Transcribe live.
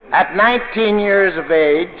At 19 years of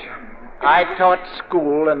age, I taught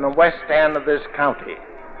school in the west end of this county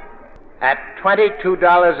at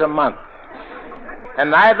 $22 a month.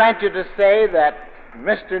 And I venture to say that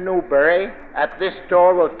Mr. Newberry at this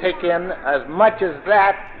store will take in as much as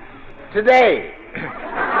that today.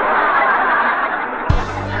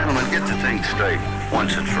 Gentlemen, get the thing straight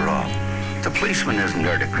once and for all. The policeman isn't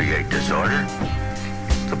there to create disorder.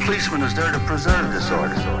 The policeman is there to preserve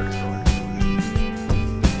disorder.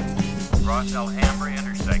 Cross Alhambra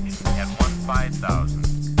intersection at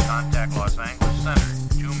 15000. Contact Los Angeles Center,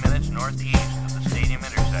 2 minutes northeast of the stadium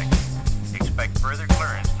intersection. Expect further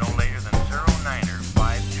clearance no later than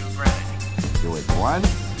 0952 Greenwich. Do it once,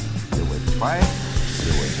 do it twice,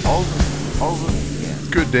 do it over again.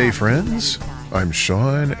 Good day, friends. I'm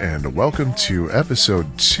Sean, and welcome to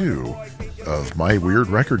episode 2 of my weird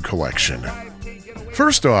record collection.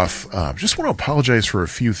 First off, just want to apologize for a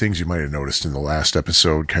few things you might have noticed in the last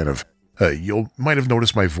episode. You might have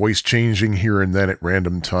noticed my voice changing here and then at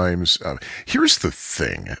random times. Here's the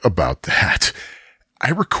thing about that.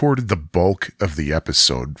 I recorded the bulk of the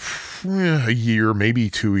episode a year,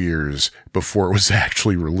 maybe 2 years before it was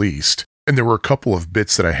actually released, and there were a couple of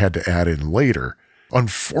bits that I had to add in later.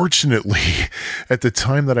 Unfortunately, at the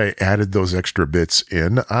time that I added those extra bits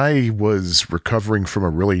in, I was recovering from a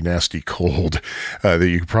really nasty cold that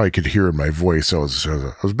you probably could hear in my voice. I was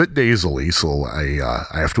a bit nasally, so I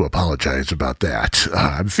have to apologize about that.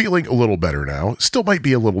 I'm feeling a little better now. Still might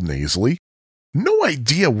be a little nasally. No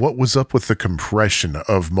idea what was up with the compression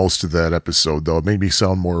of most of that episode, though. It made me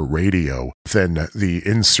sound more radio than the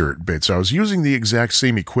insert bits. I was using the exact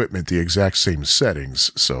same equipment, the exact same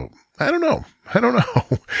settings, so I don't know.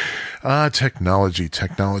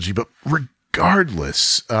 Technology. But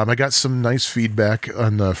regardless, I got some nice feedback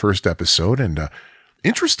on the first episode, and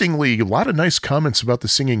interestingly, a lot of nice comments about the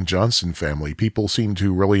Singing Johnson family. People seem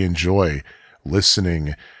to really enjoy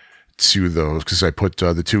listening to those, because I put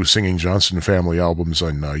the 2 Singing Johnson family albums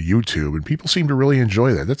on YouTube, and people seem to really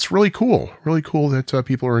enjoy that. That's really cool. Really cool that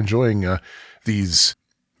people are enjoying these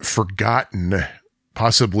forgotten,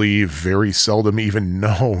 possibly very seldom even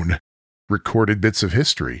known recorded bits of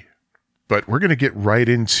history. But we're going to get right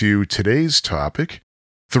into today's topic.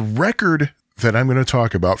 The record that I'm going to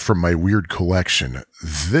talk about from my weird collection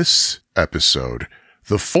this episode,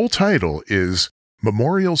 the full title is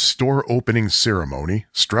Memorial Store Opening Ceremony,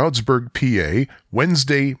 Stroudsburg, PA,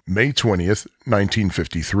 Wednesday, May 20th,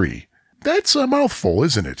 1953. That's a mouthful,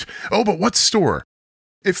 isn't it? Oh, but what store?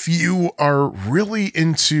 If you are really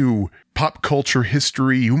into pop culture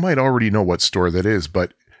history, you might already know what store that is,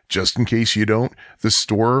 but just in case you don't, the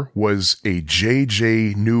store was a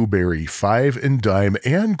J.J. Newberry 5 and dime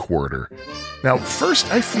and quarter. Now,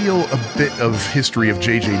 first, I feel a bit of history of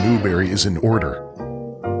J.J. Newberry is in order.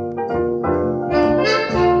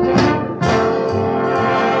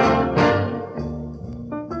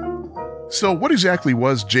 So what exactly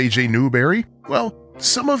was J.J. Newberry? Well,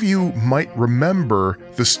 some of you might remember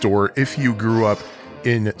the store if you grew up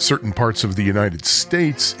in certain parts of the United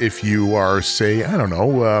States. If you are, say,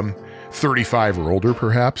 35 or older,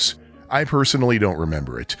 perhaps. I personally don't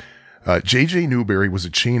remember it. J.J. Newberry was a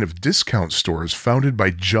chain of discount stores founded by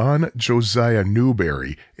John Josiah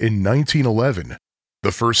Newberry in 1911.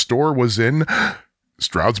 The first store was in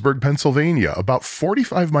Stroudsburg, Pennsylvania, about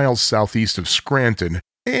 45 miles southeast of Scranton,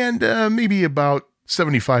 and maybe about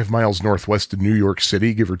 75 miles northwest of New York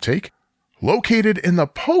City, give or take. Located in the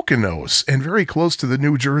Poconos and very close to the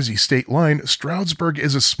New Jersey state line, Stroudsburg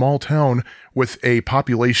is a small town with a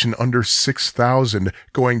population under 6,000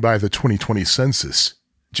 going by the 2020 census.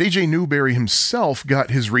 J.J. Newberry himself got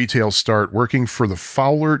his retail start working for the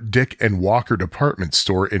Fowler, Dick, and Walker department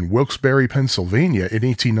store in Wilkes-Barre, Pennsylvania in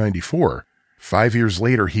 1894. 5 years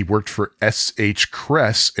later, he worked for S.H.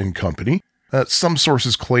 Kress and Company. Some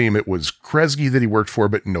sources claim it was Kresge that he worked for,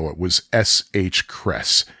 but no, it was S.H.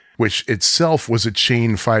 Kress, which itself was a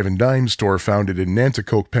chain 5 and dime store founded in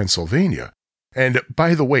Nanticoke, Pennsylvania. And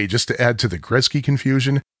by the way, just to add to the Kresge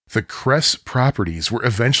confusion, the Kress properties were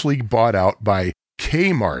eventually bought out by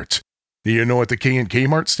Kmart. Do you know what the K in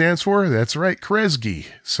Kmart stands for? That's right, Kresge.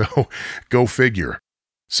 So, go figure.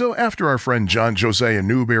 So after our friend John Josiah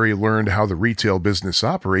Newberry learned how the retail business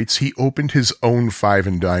operates, he opened his own 5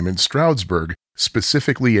 and dime in Stroudsburg,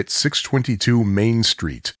 specifically at 622 Main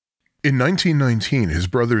Street. In 1919, his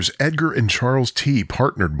brothers Edgar and Charles T.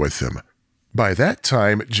 partnered with him. By that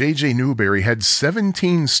time, J.J. Newberry had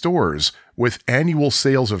 17 stores with annual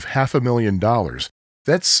sales of $500,000.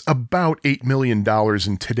 That's about $8 million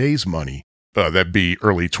in today's money. That'd be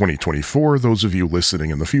early 2024, those of you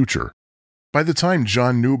listening in the future. By the time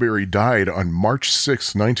John Newberry died on March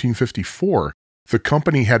 6, 1954, The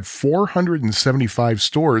company had 475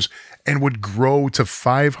 stores and would grow to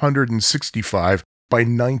 565 by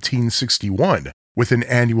 1961, with an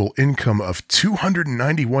annual income of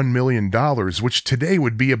 $291 million, which today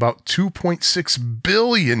would be about $2.6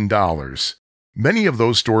 billion. Many of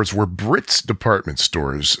those stores were Brits department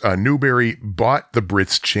stores. Newberry bought the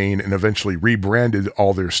Brits chain and eventually rebranded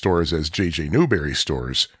all their stores as J.J. Newberry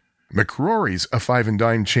stores. McRory's, a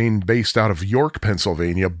five-and-dime chain based out of York,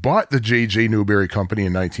 Pennsylvania, bought the J.J. Newberry Company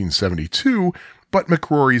in 1972, but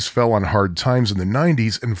McRory's fell on hard times in the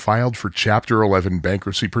 90s and filed for Chapter 11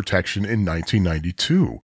 bankruptcy protection in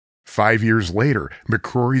 1992. 5 years later,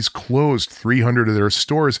 McRory's closed 300 of their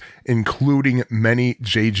stores, including many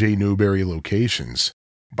J.J. Newberry locations.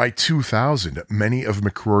 By 2000, many of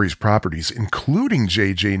McRory's properties, including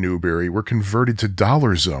J.J. Newberry, were converted to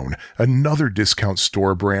Dollar Zone, another discount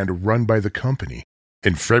store brand run by the company.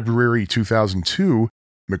 In February 2002,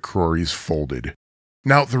 McRory's folded.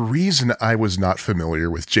 Now, the reason I was not familiar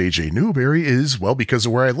with J.J. Newberry is, well, because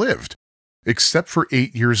of where I lived. Except for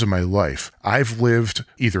 8 years of my life, I've lived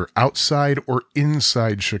either outside or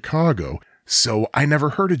inside Chicago, so I never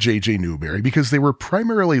heard of J.J. Newberry because they were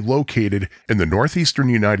primarily located in the northeastern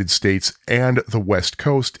United States and the West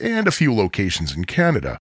Coast and a few locations in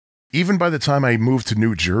Canada. Even by the time I moved to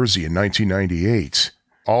New Jersey in 1998,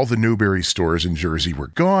 all the Newberry stores in Jersey were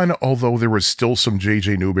gone, although there was still some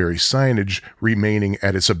J.J. Newberry signage remaining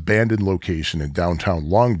at its abandoned location in downtown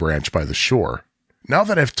Long Branch by the shore. Now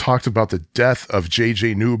that I've talked about the death of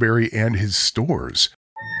J.J. Newberry and his stores,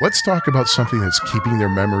 let's talk about something that's keeping their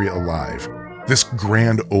memory alive. This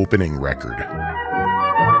grand opening record.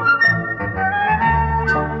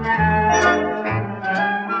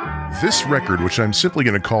 This record, which I'm simply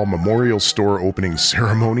going to call Memorial Store Opening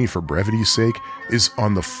Ceremony for brevity's sake, is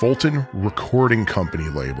on the Fulton Recording Company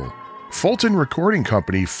label. Fulton Recording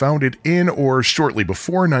Company, founded in or shortly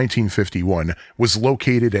before 1951, was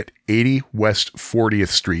located at 80 West 40th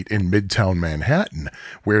Street in Midtown Manhattan,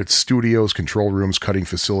 where its studios, control rooms, cutting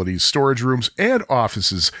facilities, storage rooms, and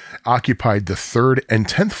offices occupied the 3rd and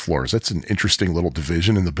 10th floors. That's an interesting little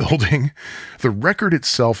division in the building. The record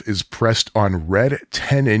itself is pressed on red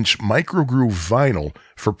 10-inch microgroove vinyl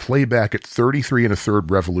for playback at 33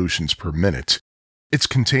 1/3 revolutions per minute. It's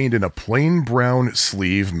contained in a plain brown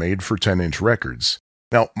sleeve made for 10-inch records.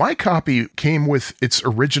 Now, my copy came with its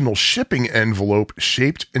original shipping envelope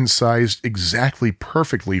shaped and sized exactly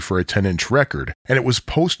perfectly for a 10-inch record, and it was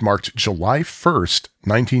postmarked July 1st,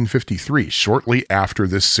 1953, shortly after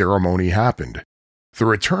this ceremony happened. The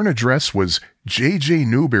return address was J.J.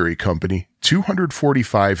 Newberry Company,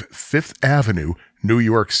 245 5th Avenue, New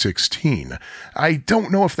York 16. I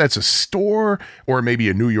don't know if that's a store or maybe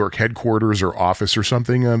a New York headquarters or office or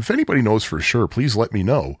something. If anybody knows for sure, please let me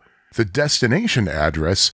know. The destination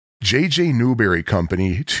address, J.J. Newberry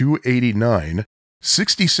Company, 289,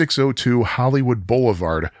 6602 Hollywood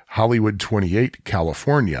Boulevard, Hollywood 28,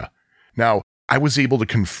 California. Now, I was able to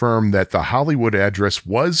confirm that the Hollywood address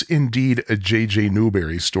was indeed a J.J.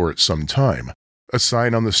 Newberry store at some time. A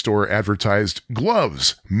sign on the store advertised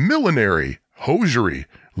gloves, millinery, hosiery,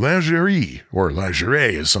 lingerie, or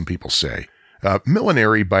lingerie as some people say.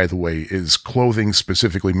 Millinery, by the way, is clothing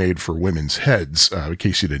specifically made for women's heads, in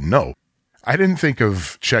case you didn't know. I didn't think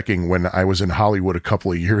of checking when I was in Hollywood a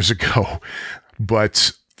couple of years ago,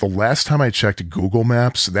 but the last time I checked Google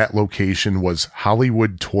Maps, that location was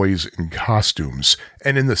Hollywood Toys and Costumes,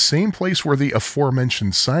 and in the same place where the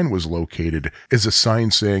aforementioned sign was located is a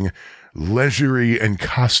sign saying lingerie and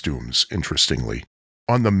costumes, interestingly.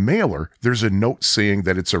 On the mailer, there's a note saying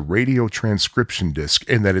that it's a radio transcription disc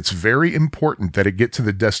and that it's very important that it get to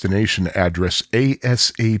the destination address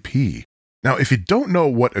ASAP. Now, if you don't know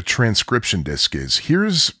what a transcription disc is,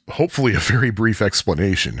 here's hopefully a very brief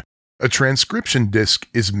explanation. A transcription disc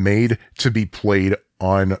is made to be played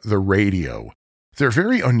on the radio. They're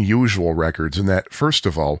very unusual records in that, first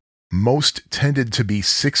of all, most tended to be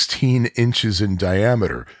 16 inches in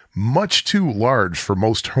diameter, much too large for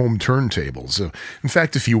most home turntables. In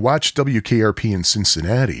fact, if you watch WKRP in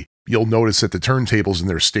Cincinnati, you'll notice that the turntables in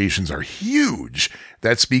their stations are huge.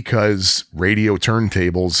 That's because radio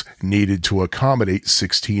turntables needed to accommodate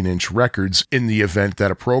 16-inch records in the event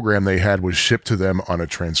that a program they had was shipped to them on a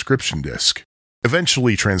transcription disc.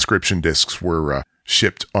 Eventually, transcription discs were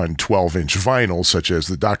shipped on 12-inch vinyl, such as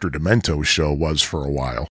the Dr. Demento show was for a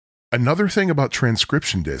while. Another thing about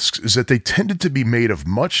transcription discs is that they tended to be made of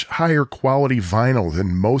much higher quality vinyl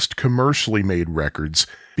than most commercially made records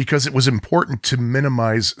because it was important to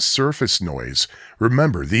minimize surface noise.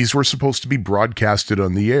 Remember, these were supposed to be broadcasted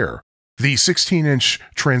on the air. The 16-inch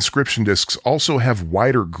transcription discs also have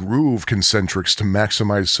wider groove concentrics to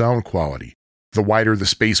maximize sound quality. The wider the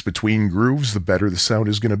space between grooves, the better the sound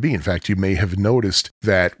is going to be. In fact, you may have noticed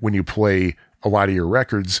that when you play a lot of your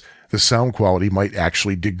records, the sound quality might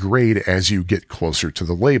actually degrade as you get closer to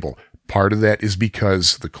the label. Part of that is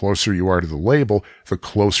because the closer you are to the label, the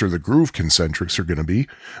closer the groove concentrics are going to be.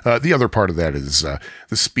 The other part of that is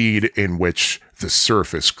the speed in which the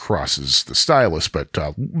surface crosses the stylus. But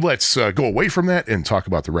let's go away from that and talk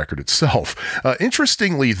about the record itself.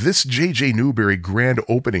 Interestingly, this J.J. Newberry grand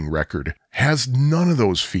opening record has none of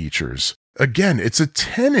those features. Again, it's a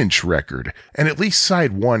 10-inch record, and at least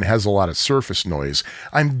side one has a lot of surface noise.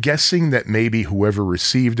 I'm guessing that maybe whoever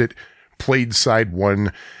received it played side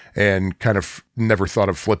one and kind of never thought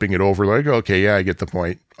of flipping it over, like, okay, yeah, I get the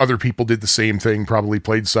point. Other people did the same thing, probably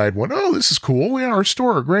played side one. Oh, this is cool. Yeah, our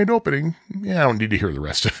store, grand opening. Yeah, I don't need to hear the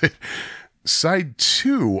rest of it. Side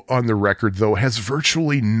two on the record, though, has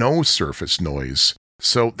virtually no surface noise.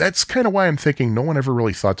 So that's kind of why I'm thinking no one ever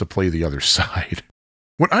really thought to play the other side.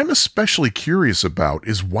 What I'm especially curious about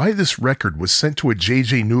is why this record was sent to a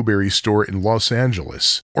J.J. Newberry store in Los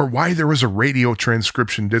Angeles, or why there was a radio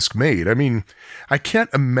transcription disc made. I mean, I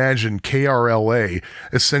can't imagine KRLA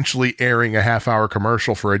essentially airing a half-hour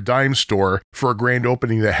commercial for a dime store for a grand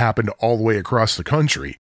opening that happened all the way across the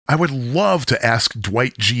country. I would love to ask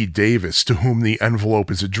Dwight G. Davis to whom the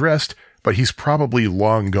envelope is addressed, but he's probably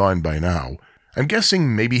long gone by now. I'm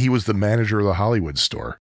guessing maybe he was the manager of the Hollywood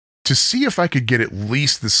store. To see if I could get at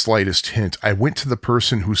least the slightest hint, I went to the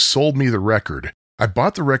person who sold me the record. I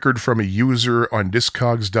bought the record from a user on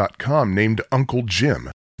Discogs.com named Uncle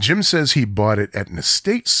Jim. Jim says he bought it at an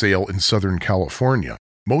estate sale in Southern California.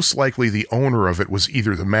 Most likely the owner of it was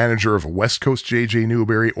either the manager of a West Coast J.J.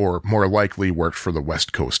 Newberry or more likely worked for the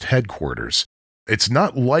West Coast headquarters. It's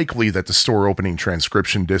not likely that the store opening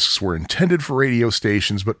transcription discs were intended for radio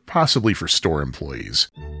stations, but possibly for store employees.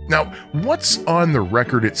 Now, what's on the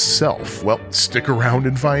record itself? Well, stick around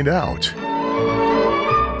and find out.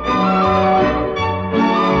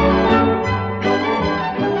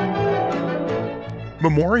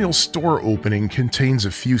 Memorial Store Opening contains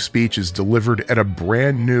a few speeches delivered at a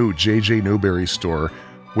brand new J.J. Newberry store,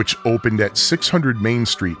 which opened at 600 Main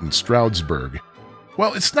Street in Stroudsburg.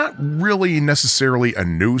 Well, it's not really necessarily a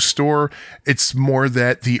new store. It's more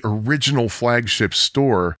that the original flagship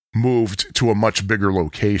store moved to a much bigger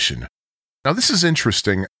location. Now, this is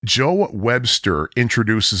interesting. Joe Webster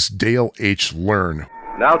introduces Dale H. Learn.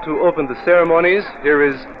 Now to open the ceremonies, here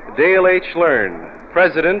is Dale H. Learn,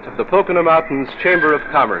 President of the Pocono Mountains Chamber of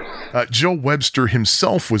Commerce. Joe Webster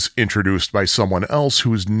himself was introduced by someone else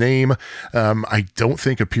whose name I don't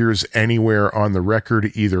think appears anywhere on the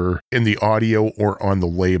record, either in the audio or on the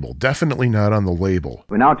label. Definitely not on the label.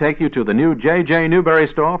 We now take you to the new J.J. Newberry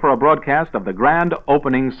store for a broadcast of the grand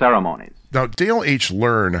opening ceremonies. Now, Dale H.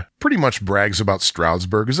 Learn pretty much brags about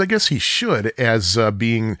Stroudsburg, as I guess he should, as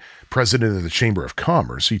being president of the Chamber of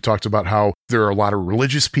Commerce. He talked about how there are a lot of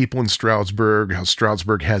religious people in Stroudsburg, how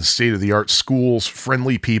Stroudsburg has state-of-the-art schools,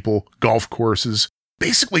 friendly people, golf courses.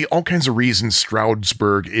 Basically, all kinds of reasons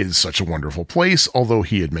Stroudsburg is such a wonderful place, although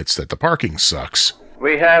he admits that the parking sucks.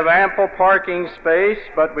 We have ample parking space,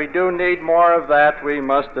 but we do need more of that, we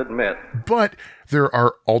must admit. But there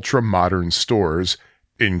are ultra-modern stores,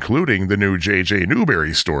 including the new J.J.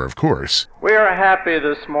 Newberry store, of course. We are happy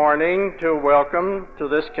this morning to welcome to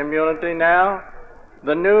this community now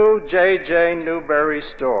the new J.J. Newberry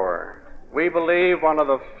store. We believe one of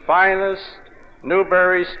the finest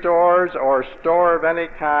Newberry stores or store of any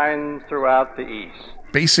kind throughout the East.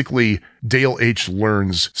 Basically, Dale H.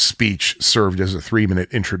 Learn's speech served as a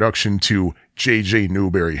 3-minute introduction to J.J.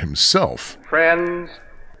 Newberry himself. Friends,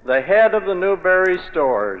 the head of the Newberry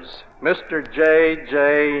stores, Mr.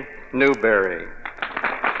 J.J. Newberry.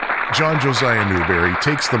 John Josiah Newberry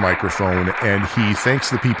takes the microphone and he thanks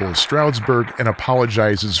the people of Stroudsburg and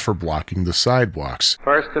apologizes for blocking the sidewalks.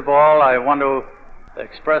 First of all, I want to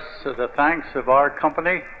express the thanks of our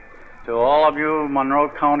company to all of you Monroe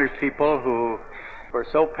County people who were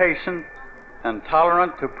so patient and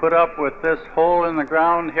tolerant to put up with this hole in the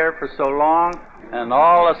ground here for so long and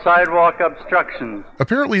all the sidewalk obstructions.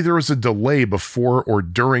 Apparently there was a delay before or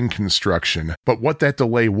during construction, but what that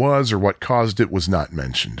delay was or what caused it was not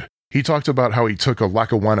mentioned. He talked about how he took a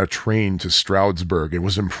Lackawanna train to Stroudsburg and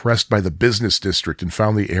was impressed by the business district and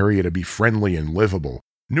found the area to be friendly and livable.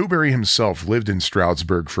 Newberry himself lived in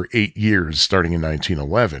Stroudsburg for 8 years, starting in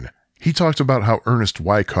 1911. He talked about how Ernest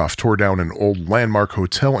Wyckoff tore down an old landmark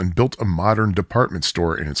hotel and built a modern department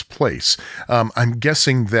store in its place. I'm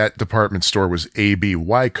guessing that department store was A.B.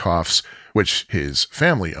 Wyckoff's, which his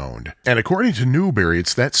family owned. And according to Newberry,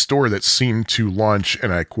 it's that store that seemed to launch,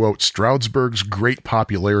 and I quote, Stroudsburg's great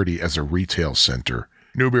popularity as a retail center.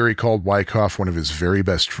 Newberry called Wyckoff one of his very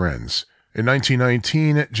best friends. In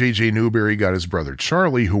 1919, J.J. Newberry got his brother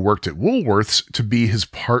Charlie, who worked at Woolworth's, to be his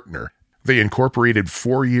partner. They incorporated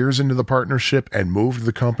 4 years into the partnership and moved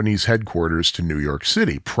the company's headquarters to New York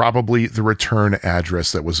City, probably the return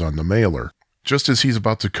address that was on the mailer. Just as he's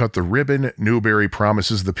about to cut the ribbon, Newberry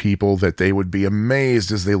promises the people that they would be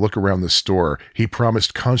amazed as they look around the store. He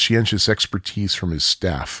promised conscientious expertise from his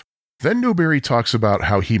staff. Then Newberry talks about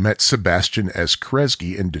how he met Sebastian S.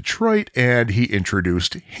 Kresge in Detroit, and he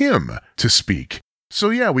introduced him to speak. So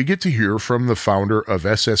yeah, we get to hear from the founder of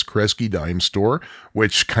S.S. Kresge Dime Store,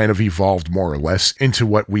 which kind of evolved more or less into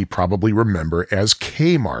what we probably remember as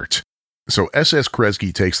Kmart. So S.S.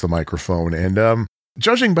 Kresge takes the microphone, and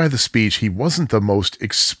judging by the speech, he wasn't the most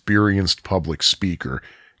experienced public speaker.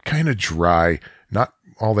 Kind of dry, not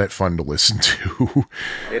all that fun to listen to.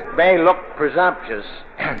 It may look presumptuous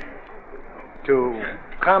to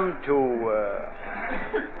come to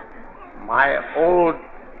my old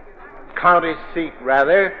county seat,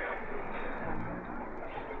 rather,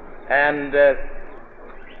 and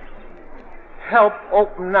help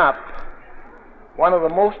open up one of the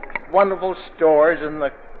most wonderful stores in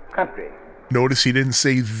the country. Notice he didn't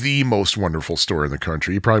say the most wonderful store in the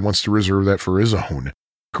country. He probably wants to reserve that for his own.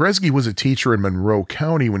 Kresge was a teacher in Monroe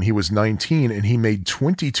County when he was 19, and he made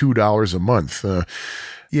 $22 a month.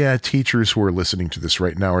 Yeah, teachers who are listening to this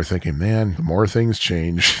right now are thinking, man, the more things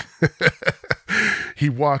change. He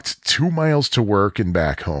walked 2 miles to work and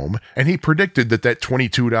back home, and he predicted that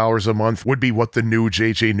 $22 a month would be what the new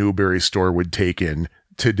J.J. Newberry store would take in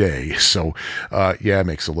today. So, yeah,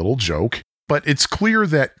 makes a little joke. But it's clear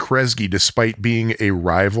that Kresge, despite being a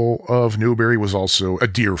rival of Newberry, was also a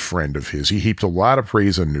dear friend of his. He heaped a lot of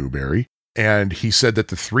praise on Newberry, and he said that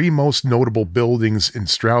the 3 most notable buildings in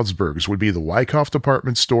Stroudsburg would be the Wyckoff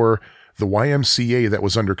department store, the YMCA that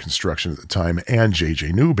was under construction at the time, and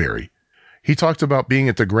J.J. Newberry. He talked about being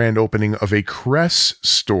at the grand opening of a Kress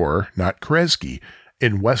store, not Kresge,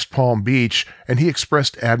 in West Palm Beach, and he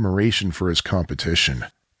expressed admiration for his competition.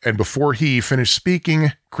 And before he finished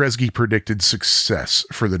speaking, Kresge predicted success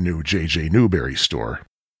for the new J.J. Newberry store.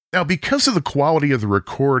 Now, because of the quality of the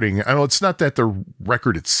recording, I know it's not that the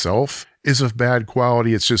record itself is of bad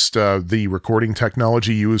quality, it's just the recording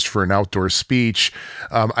technology used for an outdoor speech.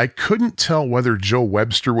 I couldn't tell whether Joe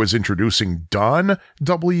Webster was introducing Don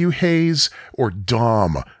W. Hayes or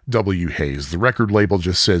Dom W. Hayes. The record label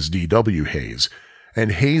just says D.W. Hayes.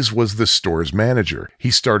 And Hayes was the store's manager.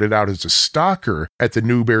 He started out as a stocker at the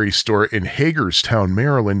Newberry store in Hagerstown,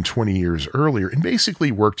 Maryland 20 years earlier, and basically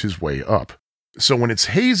worked his way up. So when it's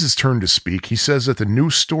Hayes' turn to speak, he says that the new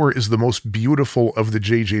store is the most beautiful of the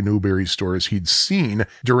J.J. Newberry stores he'd seen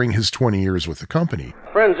during his 20 years with the company.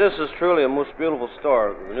 Friends, this is truly a most beautiful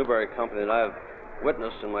store, the Newberry Company, that I've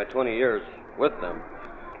witnessed in my 20 years with them.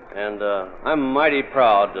 And I'm mighty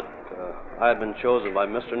proud that I've been chosen by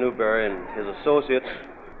Mr. Newberry and his associates.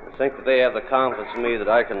 I think that they have the confidence in me that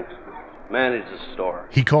I can manage the store.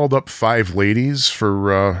 He called up 5 ladies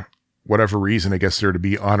for whatever reason. I guess they're to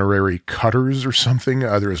be honorary cutters or something.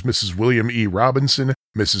 There was Mrs. William E. Robinson,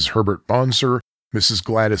 Mrs. Herbert Bonser, Mrs.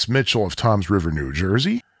 Gladys Mitchell of Toms River, New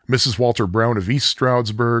Jersey, Mrs. Walter Brown of East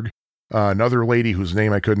Stroudsburg, another lady whose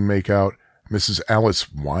name I couldn't make out, Mrs.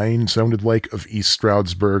 Alice Wine sounded like, of East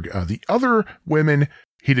Stroudsburg. The other women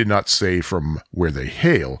he did not say from where they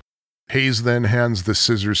hail. Hayes then hands the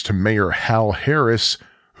scissors to Mayor Hal Harris,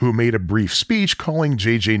 who made a brief speech calling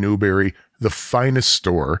J.J. Newberry the finest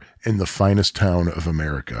store in the finest town of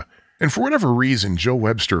America. And for whatever reason, Joe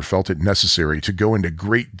Webster felt it necessary to go into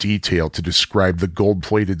great detail to describe the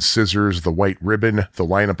gold-plated scissors, the white ribbon, the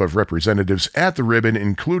lineup of representatives at the ribbon,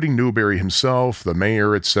 including Newberry himself, the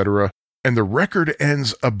mayor, etc. And the record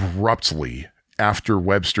ends abruptly after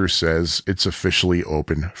Webster says it's officially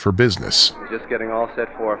open for business. Just getting all set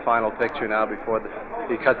for a final picture now before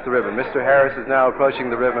he cuts the ribbon. Mr. Harris is now approaching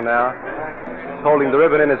the ribbon now. He's holding the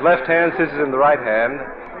ribbon in his left hand, scissors in the right hand.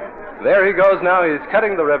 There he goes now. He's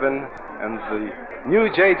cutting the ribbon, and the new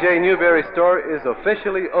J.J. Newberry store is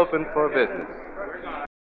officially open for business.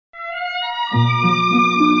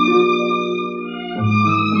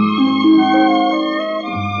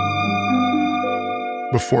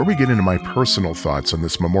 Before we get into my personal thoughts on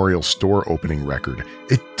this memorial store opening record,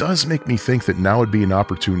 it does make me think that now would be an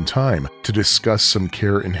opportune time to discuss some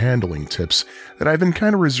care and handling tips that I've been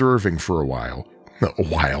kind of reserving for a while.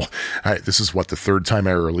 This is the 3rd time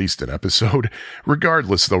I released an episode.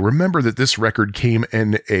 Regardless, though, remember that this record came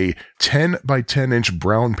in a 10 by 10 inch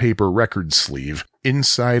brown paper record sleeve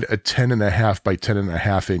inside a 10.5 by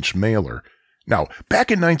 10.5 inch mailer. Now,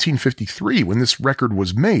 back in 1953, when this record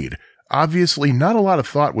was made, Obviously, not a lot of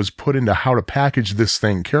thought was put into how to package this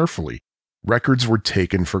thing carefully. Records were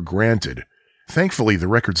taken for granted. Thankfully, the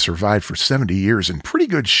record survived for 70 years in pretty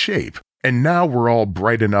good shape, and now we're all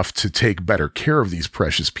bright enough to take better care of these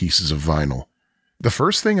precious pieces of vinyl. The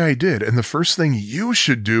first thing I did, and the first thing you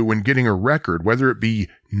should do when getting a record, whether it be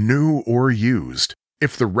new or used,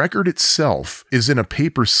 if the record itself is in a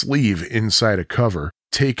paper sleeve inside a cover,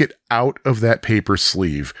 take it out of that paper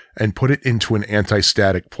sleeve and put it into an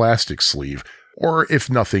anti-static plastic sleeve, or if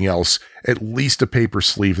nothing else, at least a paper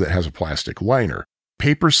sleeve that has a plastic liner.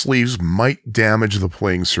 Paper sleeves might damage the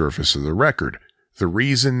playing surface of the record. The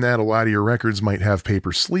reason that a lot of your records might have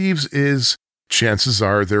paper sleeves is chances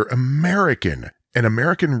are they're American, and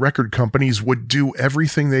American record companies would do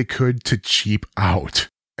everything they could to cheap out.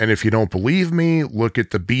 And if you don't believe me, look at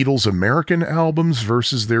the Beatles' American albums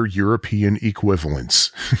versus their European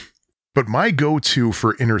equivalents. But my go-to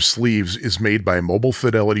for inner sleeves is made by Mobile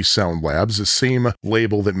Fidelity Sound Labs, the same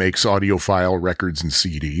label that makes audiophile records and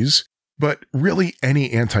CDs. But really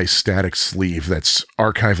any anti-static sleeve that's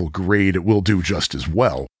archival grade will do just as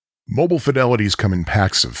well. Mobile Fidelities come in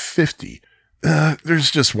packs of 50.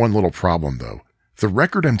 There's just one little problem though. The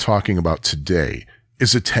record I'm talking about today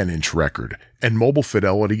is a 10-inch record, and Mobile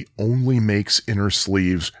Fidelity only makes inner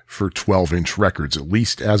sleeves for 12-inch records, at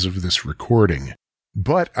least as of this recording.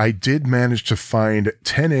 But I did manage to find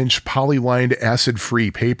 10-inch polylined acid-free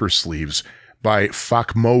paper sleeves by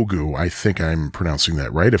Fakmogu. I think I'm pronouncing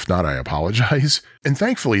that right. If not, I apologize. And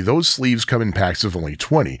thankfully, those sleeves come in packs of only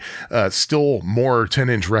 20. Still more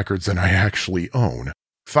 10-inch records than I actually own.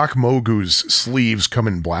 Fakmogu's sleeves come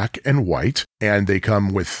in black and white, and they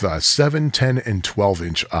come with 7, 10, and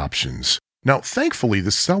 12-inch options. Now, thankfully,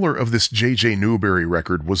 the seller of this J.J. Newberry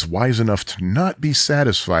record was wise enough to not be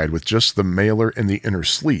satisfied with just the mailer and the inner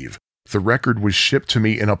sleeve. The record was shipped to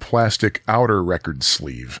me in a plastic outer record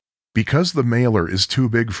sleeve. Because the mailer is too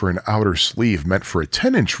big for an outer sleeve meant for a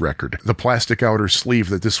 10-inch record, the plastic outer sleeve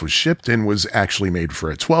that this was shipped in was actually made for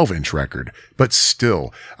a 12-inch record. But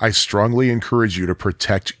still, I strongly encourage you to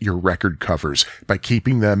protect your record covers by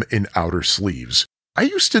keeping them in outer sleeves. I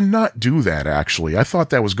used to not do that, actually. I thought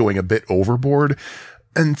that was going a bit overboard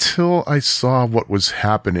until I saw what was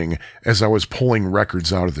happening as I was pulling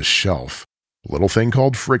records out of the shelf. A little thing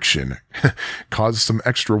called friction caused some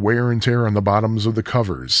extra wear and tear on the bottoms of the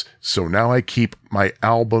covers, so now I keep my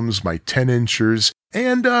albums, my 10-inchers,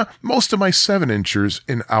 and most of my 7-inchers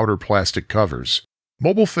in outer plastic covers.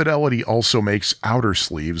 Mobile Fidelity also makes outer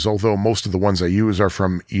sleeves, although most of the ones I use are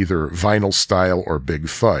from either Vinyl Style or Big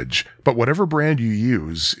Fudge. But whatever brand you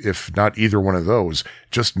use, if not either one of those,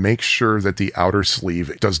 just make sure that the outer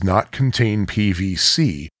sleeve does not contain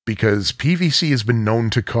PVC, because PVC has been known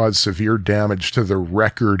to cause severe damage to the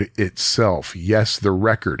record itself. Yes, the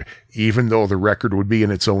record, even though the record would be in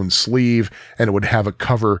its own sleeve and it would have a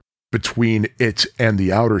cover between it and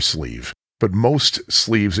the outer sleeve. But most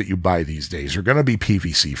sleeves that you buy these days are going to be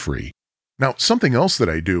PVC free. Now, something else that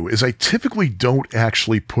I do is I typically don't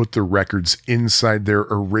actually put the records inside their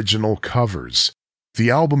original covers. The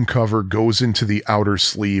album cover goes into the outer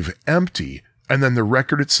sleeve empty, and then the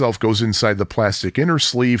record itself goes inside the plastic inner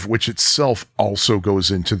sleeve, which itself also goes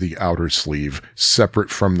into the outer sleeve, separate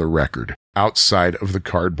from the record, outside of the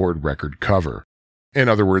cardboard record cover. In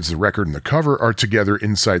other words, the record and the cover are together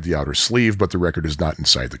inside the outer sleeve, but the record is not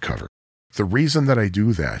inside the cover. The reason that I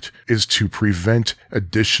do that is to prevent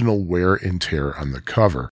additional wear and tear on the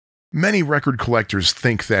cover. Many record collectors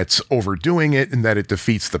think that's overdoing it and that it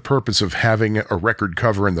defeats the purpose of having a record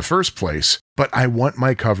cover in the first place, but I want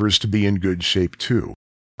my covers to be in good shape too.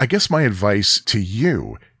 I guess my advice to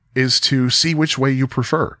you is to see which way you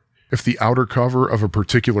prefer. If the outer cover of a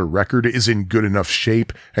particular record is in good enough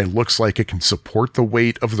shape and looks like it can support the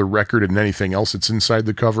weight of the record and anything else that's inside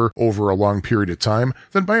the cover over a long period of time,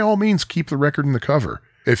 then by all means keep the record in the cover.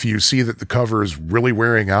 If you see that the cover is really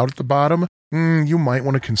wearing out at the bottom, you might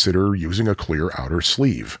want to consider using a clear outer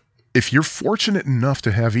sleeve. If you're fortunate enough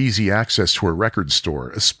to have easy access to a record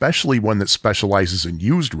store, especially one that specializes in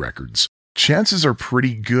used records, chances are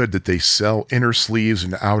pretty good that they sell inner sleeves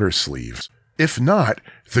and outer sleeves. If not,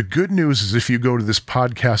 the good news is if you go to this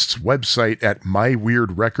podcast's website at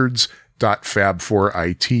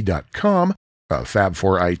myweirdrecords.fab4it.com,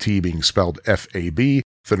 Fab4IT being spelled F-A-B,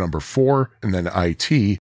 the number 4, and then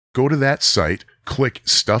I-T, go to that site, click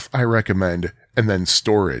Stuff I Recommend, and then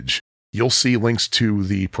Storage. You'll see links to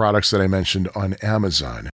the products that I mentioned on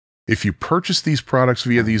Amazon. If you purchase these products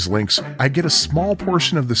via these links, I get a small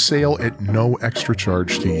portion of the sale at no extra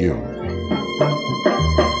charge to you.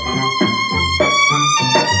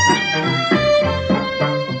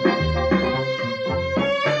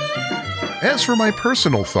 As for my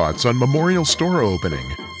personal thoughts on Memorial Store opening,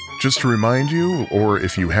 just to remind you, or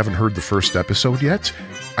if you haven't heard the first episode yet,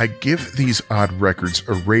 I give these odd records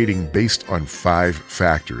a rating based on 5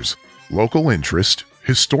 factors: local interest,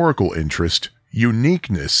 historical interest,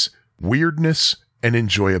 uniqueness, weirdness, and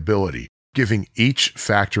enjoyability, giving each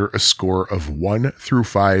factor a score of 1 through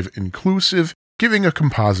 5 inclusive, giving a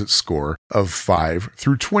composite score of 5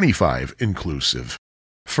 through 25 inclusive.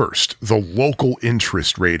 First, the local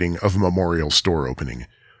interest rating of Memorial Store opening.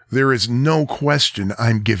 There is no question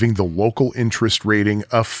I'm giving the local interest rating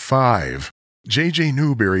a 5. J.J.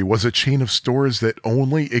 Newberry was a chain of stores that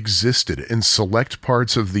only existed in select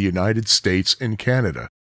parts of the United States and Canada.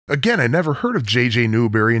 Again, I never heard of J.J.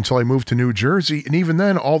 Newberry until I moved to New Jersey, and even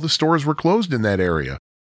then, all the stores were closed in that area.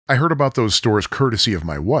 I heard about those stores courtesy of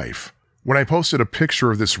my wife. When I posted a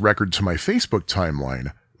picture of this record to my Facebook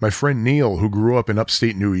timeline, my friend Neil, who grew up in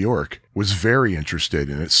upstate New York, was very interested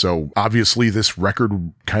in it, so obviously this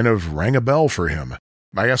record kind of rang a bell for him.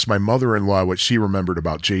 I asked my mother-in-law what she remembered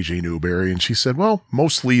about J.J. Newberry, and she said, well,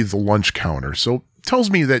 mostly the lunch counter, so tells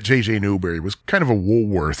me that J.J. Newberry was kind of a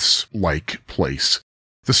Woolworths-like place.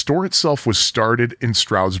 The store itself was started in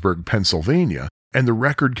Stroudsburg, Pennsylvania, and the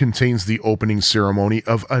record contains the opening ceremony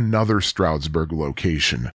of another Stroudsburg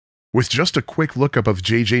location. With just a quick lookup of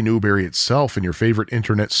J.J. Newberry itself in your favorite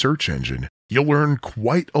internet search engine, you'll learn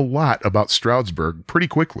quite a lot about Stroudsburg pretty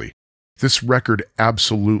quickly. This record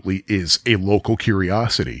absolutely is a local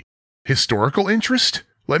curiosity. Historical interest?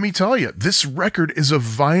 Let me tell you, this record is a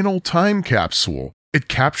vinyl time capsule. It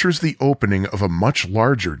captures the opening of a much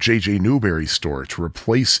larger J.J. Newberry store to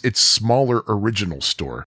replace its smaller original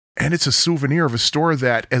store. And it's a souvenir of a store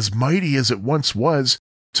that, as mighty as it once was,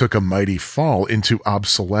 took a mighty fall into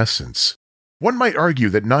obsolescence. One might argue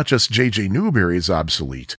that not just J.J. Newberry is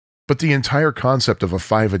obsolete, but the entire concept of a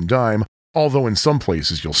 5 and dime, although in some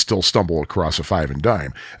places you'll still stumble across a 5 and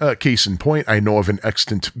dime. Case in point, I know of an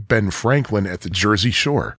extant Ben Franklin at the Jersey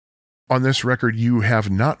Shore. On this record, you have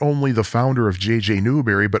not only the founder of J.J.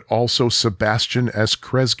 Newberry, but also Sebastian S.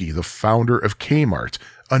 Kresge, the founder of Kmart,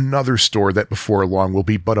 another store that before long will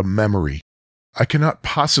be but a memory. I cannot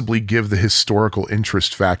possibly give the historical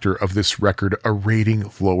interest factor of this record a rating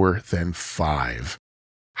lower than 5.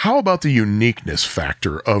 How about the uniqueness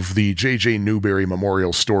factor of the J.J. Newberry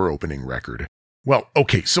Memorial Store opening record? Well,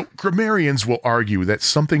 okay, so grammarians will argue that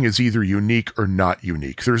something is either unique or not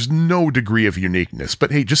unique. There's no degree of uniqueness,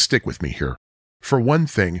 but hey, just stick with me here. For one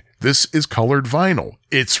thing, this is colored vinyl.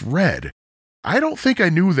 It's red. I don't think I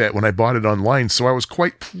knew that when I bought it online, so I was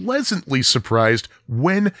quite pleasantly surprised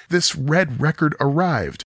when this red record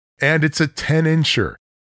arrived. And it's a 10-incher.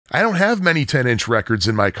 I don't have many 10-inch records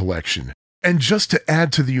in my collection. And just to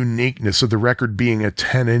add to the uniqueness of the record being a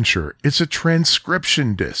 10-incher, it's a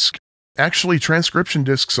transcription disc. Actually, transcription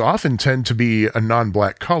discs often tend to be a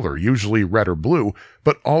non-black color, usually red or blue,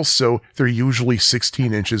 but also they're usually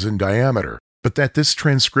 16 inches in diameter. But that this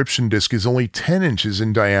transcription disc is only 10 inches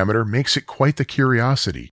in diameter makes it quite the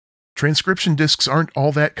curiosity. Transcription discs aren't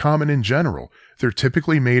all that common in general. They're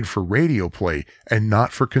typically made for radio play and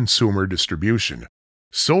not for consumer distribution.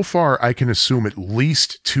 So far, I can assume at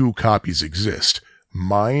least 2 copies exist.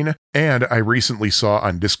 Mine, and I recently saw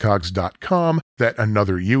on Discogs.com that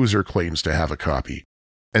another user claims to have a copy.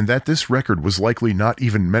 And that this record was likely not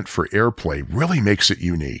even meant for airplay really makes it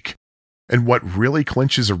unique. And what really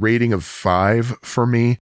clinches a rating of 5 for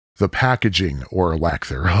me? The packaging, or lack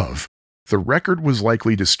thereof. The record was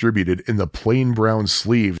likely distributed in the plain brown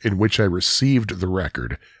sleeve in which I received the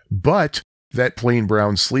record, but that plain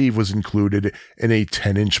brown sleeve was included in a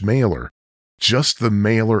 10-inch mailer. Just the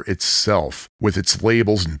mailer itself, with its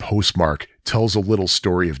labels and postmark, tells a little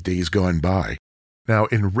story of days gone by. Now,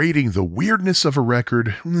 in rating the weirdness of a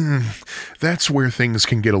record, that's where things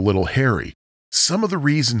can get a little hairy. Some of the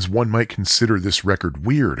reasons one might consider this record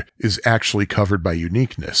weird is actually covered by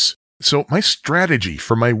uniqueness. So my strategy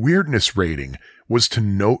for my weirdness rating was to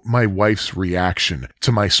note my wife's reaction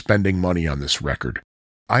to my spending money on this record.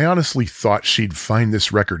 I honestly thought she'd find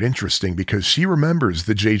this record interesting because she remembers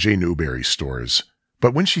the J.J. Newberry stores.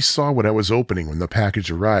 But when she saw what I was opening when the package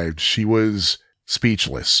arrived, she was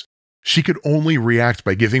speechless. She could only react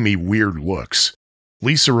by giving me weird looks.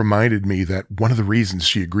 Lisa reminded me that one of the reasons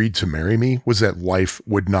she agreed to marry me was that life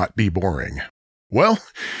would not be boring. Well,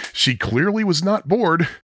 she clearly was not bored.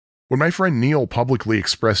 When my friend Neil publicly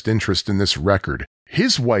expressed interest in this record,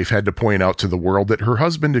 his wife had to point out to the world that her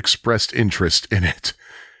husband expressed interest in it.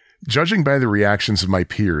 Judging by the reactions of my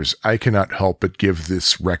peers, I cannot help but give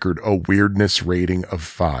this record a weirdness rating of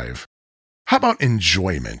 5. How about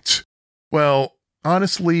enjoyment? Well,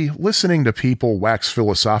 Honestly, listening to people wax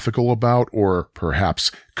philosophical about, or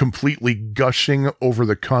perhaps completely gushing over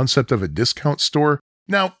the concept of a discount store.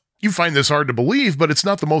 Now, you find this hard to believe, but it's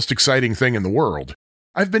not the most exciting thing in the world.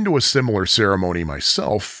 I've been to a similar ceremony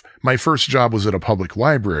myself. My first job was at a public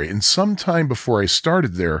library, and sometime before I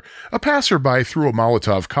started there, a passerby threw a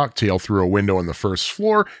Molotov cocktail through a window on the first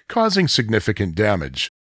floor, causing significant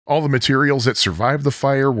damage. All the materials that survived the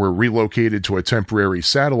fire were relocated to a temporary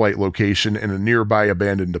satellite location in a nearby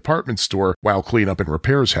abandoned department store while cleanup and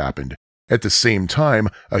repairs happened. At the same time,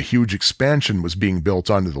 a huge expansion was being built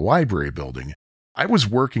onto the library building. I was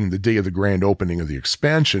working the day of the grand opening of the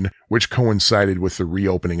expansion, which coincided with the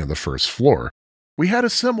reopening of the first floor. We had a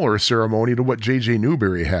similar ceremony to what J.J.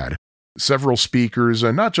 Newberry had. Several speakers,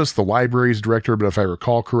 not just the library's director, but if I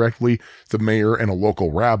recall correctly, the mayor and a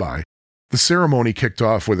local rabbi. The ceremony kicked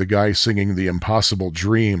off with a guy singing The Impossible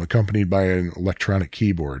Dream, accompanied by an electronic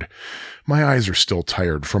keyboard. My eyes are still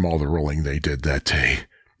tired from all the rolling they did that day.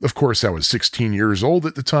 Of course, I was 16 years old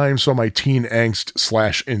at the time, so my teen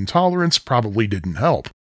angst/intolerance probably didn't help.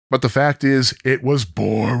 But the fact is, it was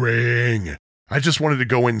boring. I just wanted to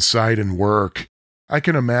go inside and work. I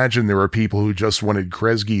can imagine there were people who just wanted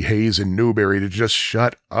Kresge, Hayes, and Newberry to just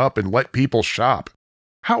shut up and let people shop.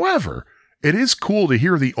 However, it is cool to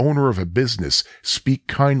hear the owner of a business speak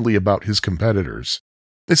kindly about his competitors.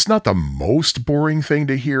 It's not the most boring thing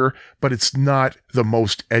to hear, but it's not the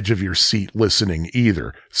most edge-of-your-seat listening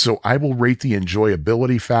either, so I will rate the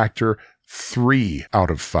enjoyability factor 3 out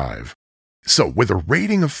of 5. So, with a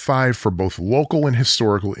rating of 5 for both local and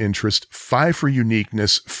historical interest, 5 for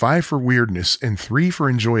uniqueness, 5 for weirdness, and 3 for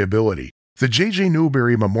enjoyability, the J.J.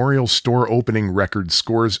 Newberry Memorial Store opening record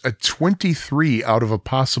scores a 23 out of a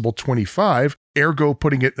possible 25, ergo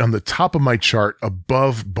putting it on the top of my chart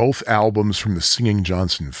above both albums from the Singing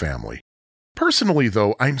Johnson family. Personally,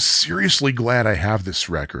 though, I'm seriously glad I have this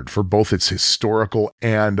record for both its historical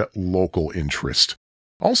and local interest.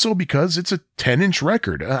 Also because it's a 10-inch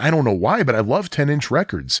record. I don't know why, but I love 10-inch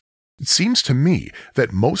records. It seems to me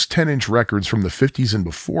that most 10-inch records from the 50s and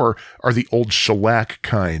before are the old shellac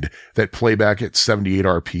kind that play back at 78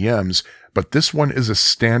 RPMs, but this one is a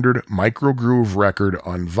standard microgroove record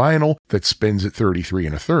on vinyl that spins at 33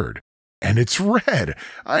 1/3. And it's red!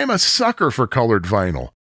 I am a sucker for colored vinyl.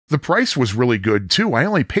 The price was really good too. I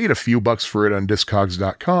only paid a few bucks for it on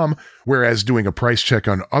Discogs.com, whereas doing a price check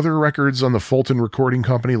on other records on the Fulton Recording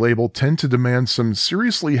Company label tend to demand some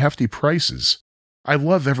seriously hefty prices. I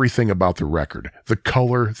love everything about the record. The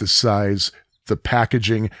color, the size, the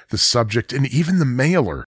packaging, the subject, and even the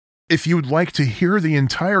mailer. If you'd like to hear the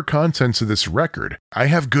entire contents of this record, I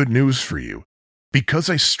have good news for you.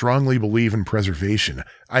 Because I strongly believe in preservation,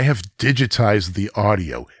 I have digitized the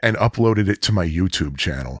audio and uploaded it to my YouTube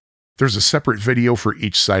channel. There's a separate video for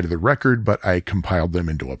each side of the record, but I compiled them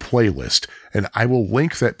into a playlist, and I will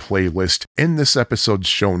link that playlist in this episode's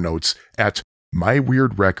show notes at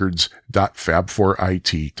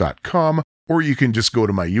myweirdrecords.fab4it.com, or you can just go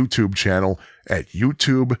to my YouTube channel at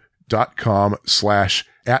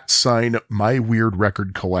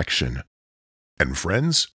youtube.com/@myweirdrecordcollection. And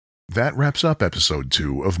friends, that wraps up episode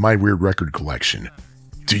 2 of My Weird Record Collection.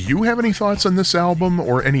 Do you have any thoughts on this album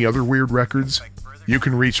or any other weird records? You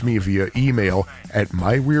can reach me via email at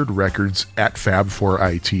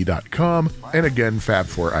myweirdrecords@fab4it.com, and again,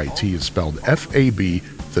 fab4it is spelled FAB,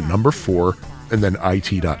 the number 4, and then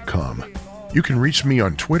it.com. You can reach me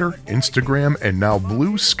on Twitter, Instagram, and now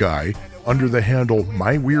Blue Sky under the handle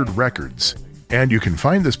My Weird Records. And you can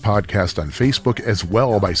find this podcast on Facebook as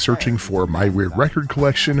well by searching for My Weird Record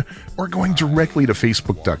Collection or going directly to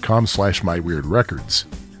facebook.com/myweirdrecords.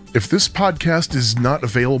 If this podcast is not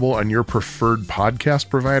available on your preferred podcast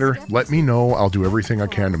provider, let me know. I'll do everything I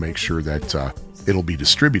can to make sure that it'll be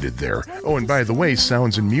distributed there. Oh, and by the way,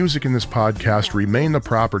 sounds and music in this podcast remain the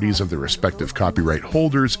properties of the respective copyright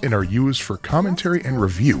holders and are used for commentary and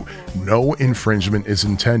review. No infringement is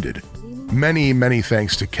intended. Many, many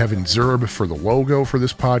thanks to Kevin Zerb for the logo for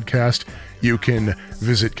this podcast. You can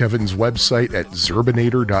visit Kevin's website at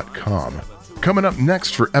zerbinator.com. Coming up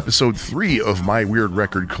next for episode 3 of My Weird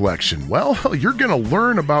Record Collection, well, you're going to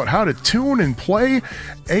learn about how to tune and play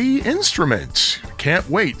a instrument. Can't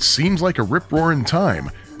wait. Seems like a rip-roaring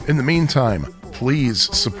time. In the meantime, please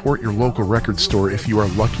support your local record store if you are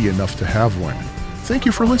lucky enough to have one. Thank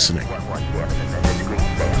you for listening.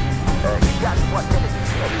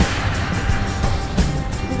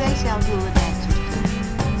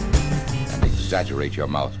 And exaggerate your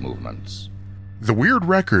mouth movements. The Weird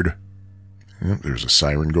Record. There's a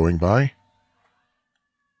siren going by.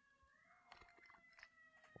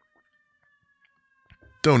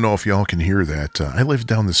 Don't know if y'all can hear that. I live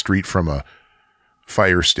down the street from a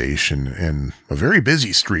fire station and a very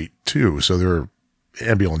busy street, too. So there are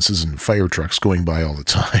ambulances and fire trucks going by all the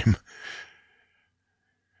time.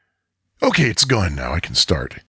 Okay, it's gone now. I can start.